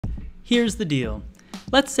Here's the deal.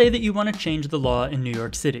 Let's say that you want to change the law in New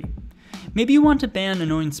York City. Maybe you want to ban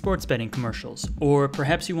annoying sports betting commercials, or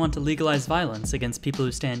perhaps you want to legalize violence against people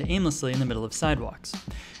who stand aimlessly in the middle of sidewalks.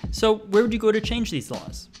 So where would you go to change these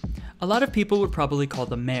laws? A lot of people would probably call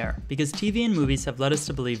the mayor, because TV and movies have led us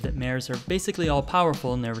to believe that mayors are basically all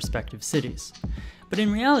powerful in their respective cities. But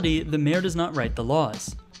in reality, the mayor does not write the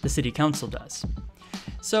laws. The city council does.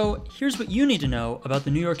 So here's what you need to know about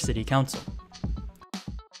the New York City Council.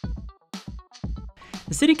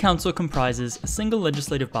 The City Council comprises a single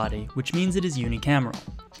legislative body, which means it is unicameral.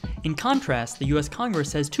 In contrast, the US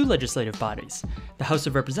Congress has two legislative bodies, the House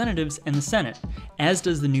of Representatives and the Senate, as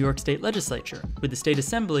does the New York State Legislature, with the State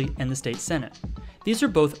Assembly and the State Senate. These are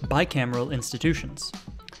both bicameral institutions.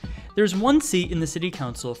 There's one seat in the City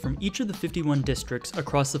Council from each of the 51 districts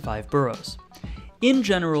across the 5 boroughs. In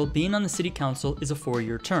general, being on the City Council is a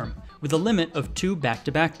 4-year term, with a limit of 2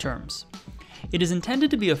 back-to-back terms. It is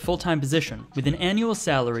intended to be a full-time position with an annual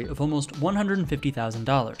salary of almost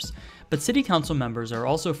 $150,000, but City Council members are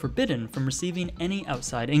also forbidden from receiving any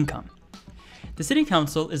outside income. The City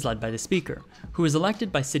Council is led by the Speaker, who is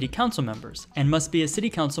elected by City Council members and must be a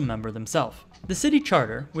City Council member themselves. The City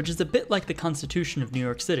Charter, which is a bit like the Constitution of New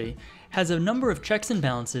York City, has a number of checks and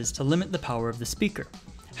balances to limit the power of the Speaker.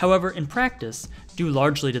 However, in practice, due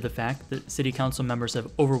largely to the fact that City Council members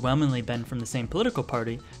have overwhelmingly been from the same political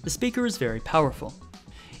party, the Speaker is very powerful.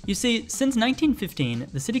 You see, since 1915,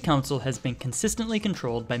 the City Council has been consistently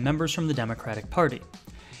controlled by members from the Democratic Party.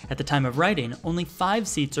 At the time of writing, only 5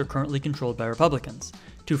 seats are currently controlled by Republicans,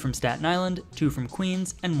 2 from Staten Island, 2 from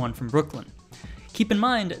Queens, and 1 from Brooklyn. Keep in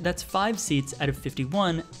mind, that's 5 seats out of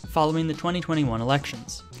 51 following the 2021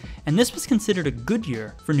 elections. And this was considered a good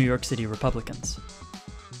year for New York City Republicans.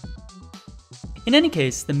 In any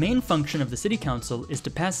case, the main function of the City Council is to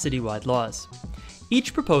pass citywide laws.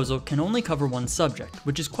 Each proposal can only cover one subject,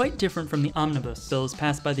 which is quite different from the omnibus bills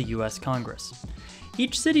passed by the US Congress.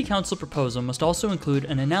 Each City Council proposal must also include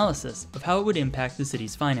an analysis of how it would impact the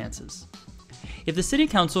city's finances. If the City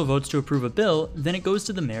Council votes to approve a bill, then it goes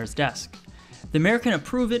to the mayor's desk. The mayor can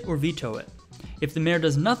approve it or veto it. If the mayor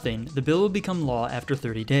does nothing, the bill will become law after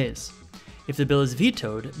 30 days. If the bill is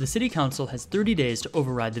vetoed, the City Council has 30 days to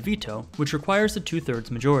override the veto, which requires a 2/3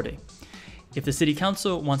 majority. If the City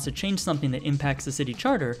Council wants to change something that impacts the city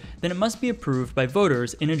charter, then it must be approved by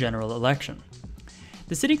voters in a general election.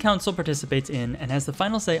 The City Council participates in and has the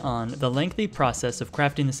final say on the lengthy process of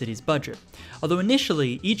crafting the city's budget, although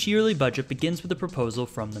initially each yearly budget begins with a proposal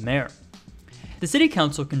from the mayor. The City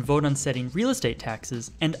Council can vote on setting real estate taxes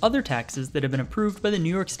and other taxes that have been approved by the New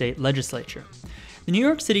York State Legislature. The New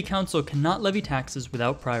York City Council cannot levy taxes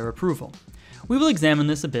without prior approval. We will examine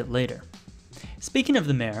this a bit later. Speaking of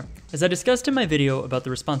the mayor, as I discussed in my video about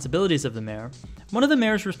the responsibilities of the mayor, one of the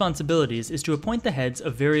mayor's responsibilities is to appoint the heads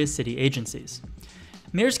of various city agencies.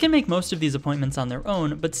 Mayors can make most of these appointments on their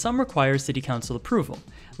own, but some require City Council approval,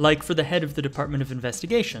 like for the head of the Department of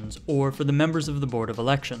Investigations or for the members of the Board of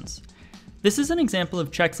Elections. This is an example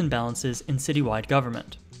of checks and balances in citywide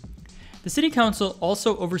government. The City Council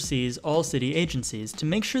also oversees all city agencies to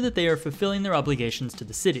make sure that they are fulfilling their obligations to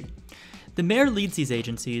the city. The mayor leads these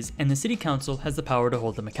agencies, and the City Council has the power to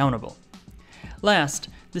hold them accountable. Last,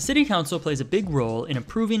 the City Council plays a big role in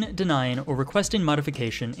approving, denying, or requesting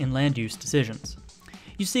modification in land use decisions.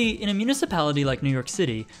 You see, in a municipality like New York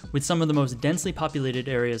City, with some of the most densely populated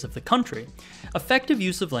areas of the country, effective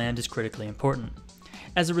use of land is critically important.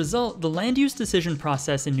 As a result, the land use decision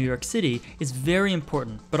process in New York City is very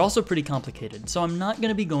important, but also pretty complicated, so I'm not going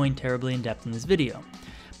to be going terribly in depth in this video.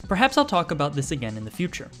 Perhaps I'll talk about this again in the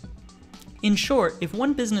future. In short, if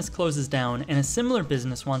one business closes down and a similar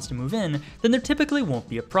business wants to move in, then there typically won't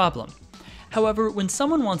be a problem. However, when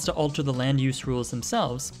someone wants to alter the land use rules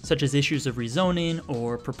themselves, such as issues of rezoning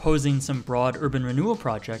or proposing some broad urban renewal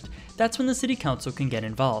project, that's when the City Council can get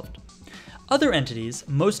involved. Other entities,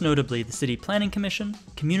 most notably the City Planning Commission,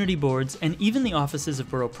 community boards, and even the offices of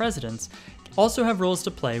borough presidents, also have roles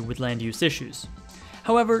to play with land use issues.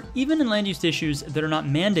 However, even in land use issues that are not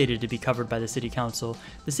mandated to be covered by the City Council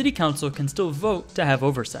can still vote to have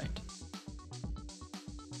oversight.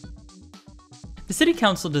 The City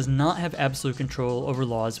Council does not have absolute control over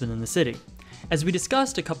laws within the city. As we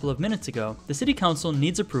discussed a couple of minutes ago, the City Council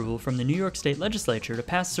needs approval from the New York State Legislature to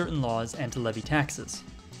pass certain laws and to levy taxes.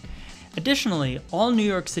 Additionally, all New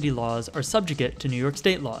York City laws are subjugate to New York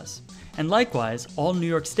State laws, and likewise, all New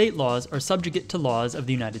York State laws are subjugate to laws of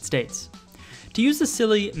the United States. To use a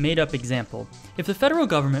silly, made-up example, if the federal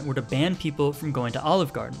government were to ban people from going to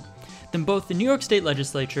Olive Garden, then both the New York State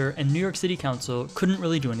Legislature and New York City Council couldn't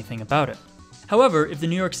really do anything about it. However, if the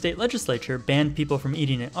New York State Legislature banned people from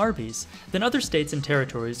eating at Arby's, then other states and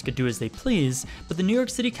territories could do as they please, but the New York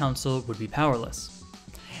City Council would be powerless.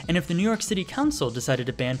 And if the New York City Council decided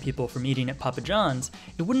to ban people from eating at Papa John's,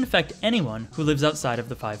 it wouldn't affect anyone who lives outside of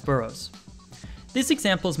the 5 boroughs. These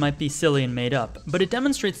examples might be silly and made up, but it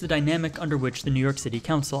demonstrates the dynamic under which the New York City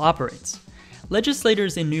Council operates.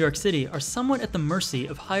 Legislators in New York City are somewhat at the mercy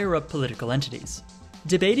of higher-up political entities.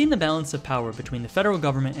 Debating the balance of power between the federal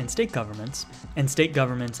government and state governments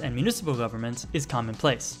and municipal governments, is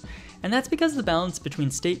commonplace. And that's because the balance between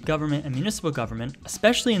state government and municipal government,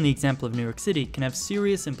 especially in the example of New York City, can have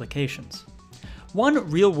serious implications. One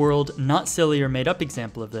real-world, not silly or made-up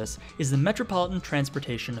example of this is the Metropolitan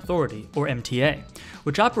Transportation Authority, or MTA,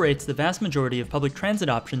 which operates the vast majority of public transit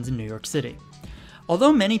options in New York City.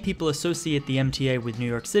 Although many people associate the MTA with New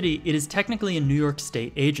York City, it is technically a New York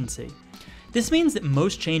State agency. This means that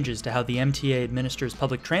most changes to how the MTA administers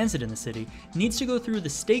public transit in the city needs to go through the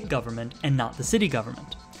state government and not the city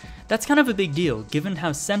government. That's kind of a big deal, given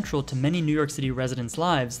how central to many New York City residents'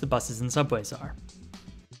 lives the buses and subways are.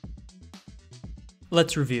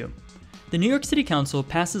 Let's review. The New York City Council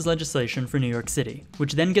passes legislation for New York City,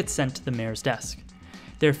 which then gets sent to the mayor's desk.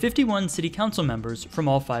 There are 51 city council members from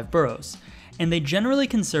all 5 boroughs, and they generally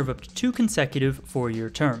can serve up to 2 consecutive 4-year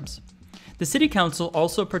terms. The City Council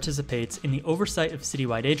also participates in the oversight of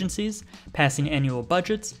citywide agencies, passing annual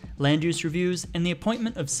budgets, land use reviews, and the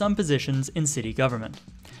appointment of some positions in city government.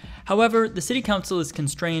 However, the City Council is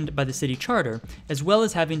constrained by the city charter, as well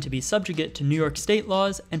as having to be subjugate to New York state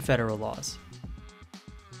laws and federal laws.